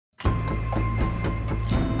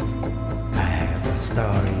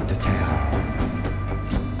story to tell.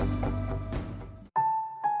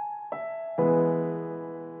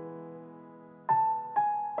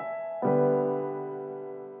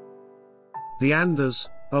 The Anders,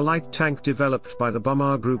 a light tank developed by the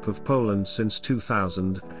Bumar group of Poland since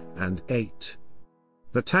 2008.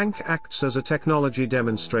 The tank acts as a technology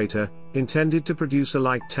demonstrator, intended to produce a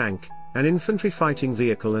light tank, an infantry fighting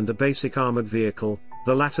vehicle and a basic armored vehicle,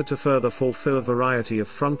 the latter to further fulfill a variety of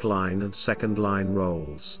frontline and second-line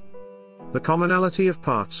roles. The commonality of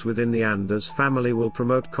parts within the Anders family will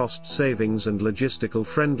promote cost savings and logistical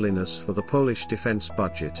friendliness for the Polish defense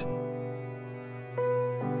budget.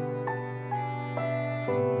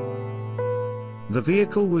 The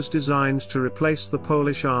vehicle was designed to replace the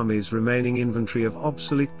Polish Army's remaining inventory of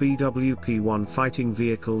obsolete BWP-1 fighting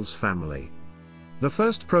vehicles family. The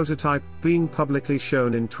first prototype being publicly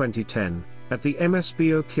shown in 2010, at the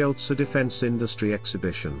MSBO Kielce Defense Industry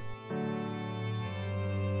Exhibition.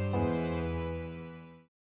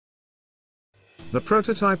 The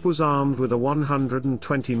prototype was armed with a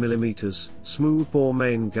 120mm smoothbore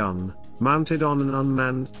main gun, mounted on an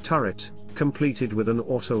unmanned turret, completed with an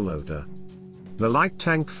autoloader. The light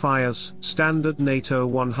tank fires standard NATO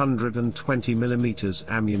 120mm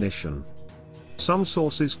ammunition. Some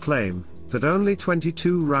sources claim that only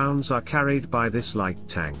 22 rounds are carried by this light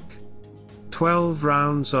tank. 12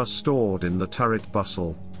 rounds are stored in the turret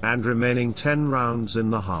bustle, and remaining 10 rounds in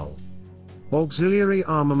the hull. Auxiliary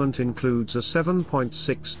armament includes a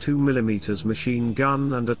 7.62mm machine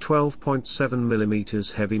gun and a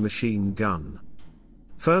 12.7mm heavy machine gun.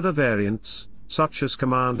 Further variants, such as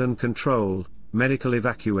command and control, medical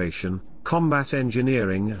evacuation, combat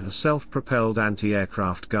engineering and a self-propelled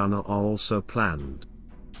anti-aircraft gun are also planned.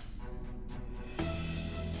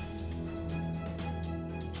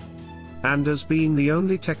 Anders, being the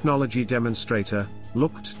only technology demonstrator,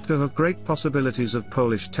 looked to have great possibilities of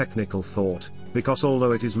Polish technical thought, because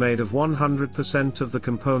although it is made of 100% of the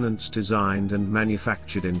components designed and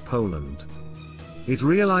manufactured in Poland, it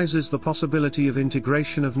realizes the possibility of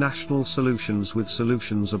integration of national solutions with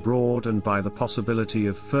solutions abroad and by the possibility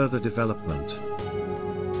of further development.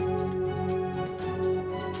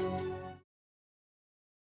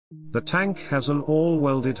 The tank has an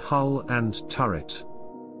all-welded hull and turret.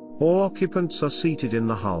 All occupants are seated in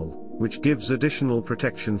the hull, which gives additional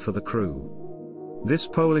protection for the crew. This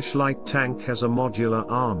Polish light tank has a modular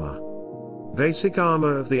armor. Basic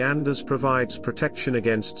armor of the Anders provides protection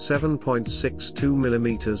against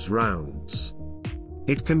 7.62mm rounds.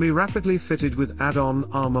 It can be rapidly fitted with add-on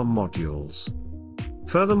armor modules.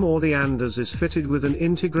 Furthermore, the Anders is fitted with an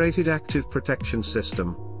integrated active protection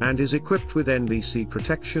system, and is equipped with NBC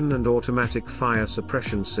protection and automatic fire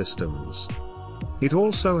suppression systems. It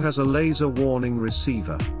also has a laser warning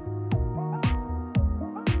receiver.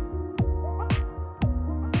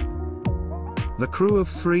 The crew of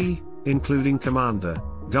 3, including commander,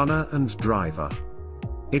 gunner and driver.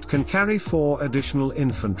 It can carry 4 additional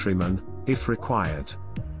infantrymen, if required.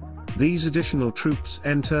 These additional troops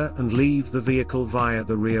enter and leave the vehicle via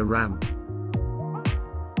the rear ramp.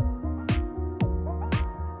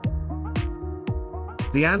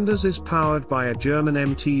 The Anders is powered by a German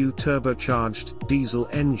MTU turbocharged diesel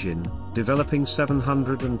engine, developing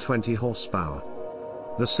 720 horsepower.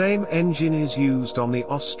 The same engine is used on the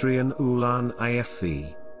Austrian Ulan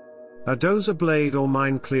IFV. A dozer blade or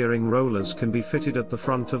mine-clearing rollers can be fitted at the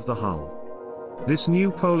front of the hull. This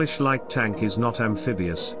new Polish light tank is not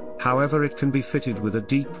amphibious, however it can be fitted with a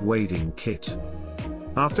deep wading kit.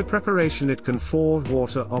 After preparation it can ford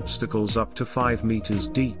water obstacles up to 5 meters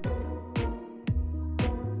deep.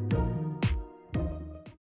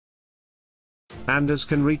 Anders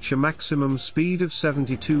can reach a maximum speed of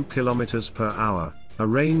 72 km per hour, a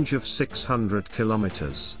range of 600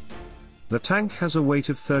 km. The tank has a weight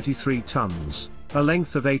of 33 tons, a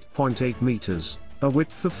length of 8.8 meters, a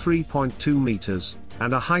width of 3.2 meters,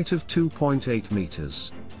 and a height of 2.8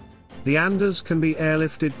 meters. The Anders can be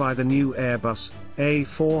airlifted by the new Airbus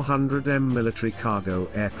A400M military cargo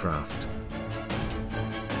aircraft.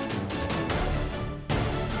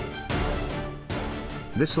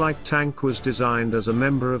 This light tank was designed as a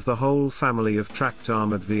member of the whole family of tracked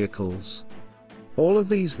armored vehicles. All of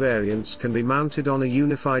these variants can be mounted on a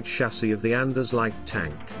unified chassis of the Anders light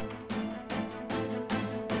tank.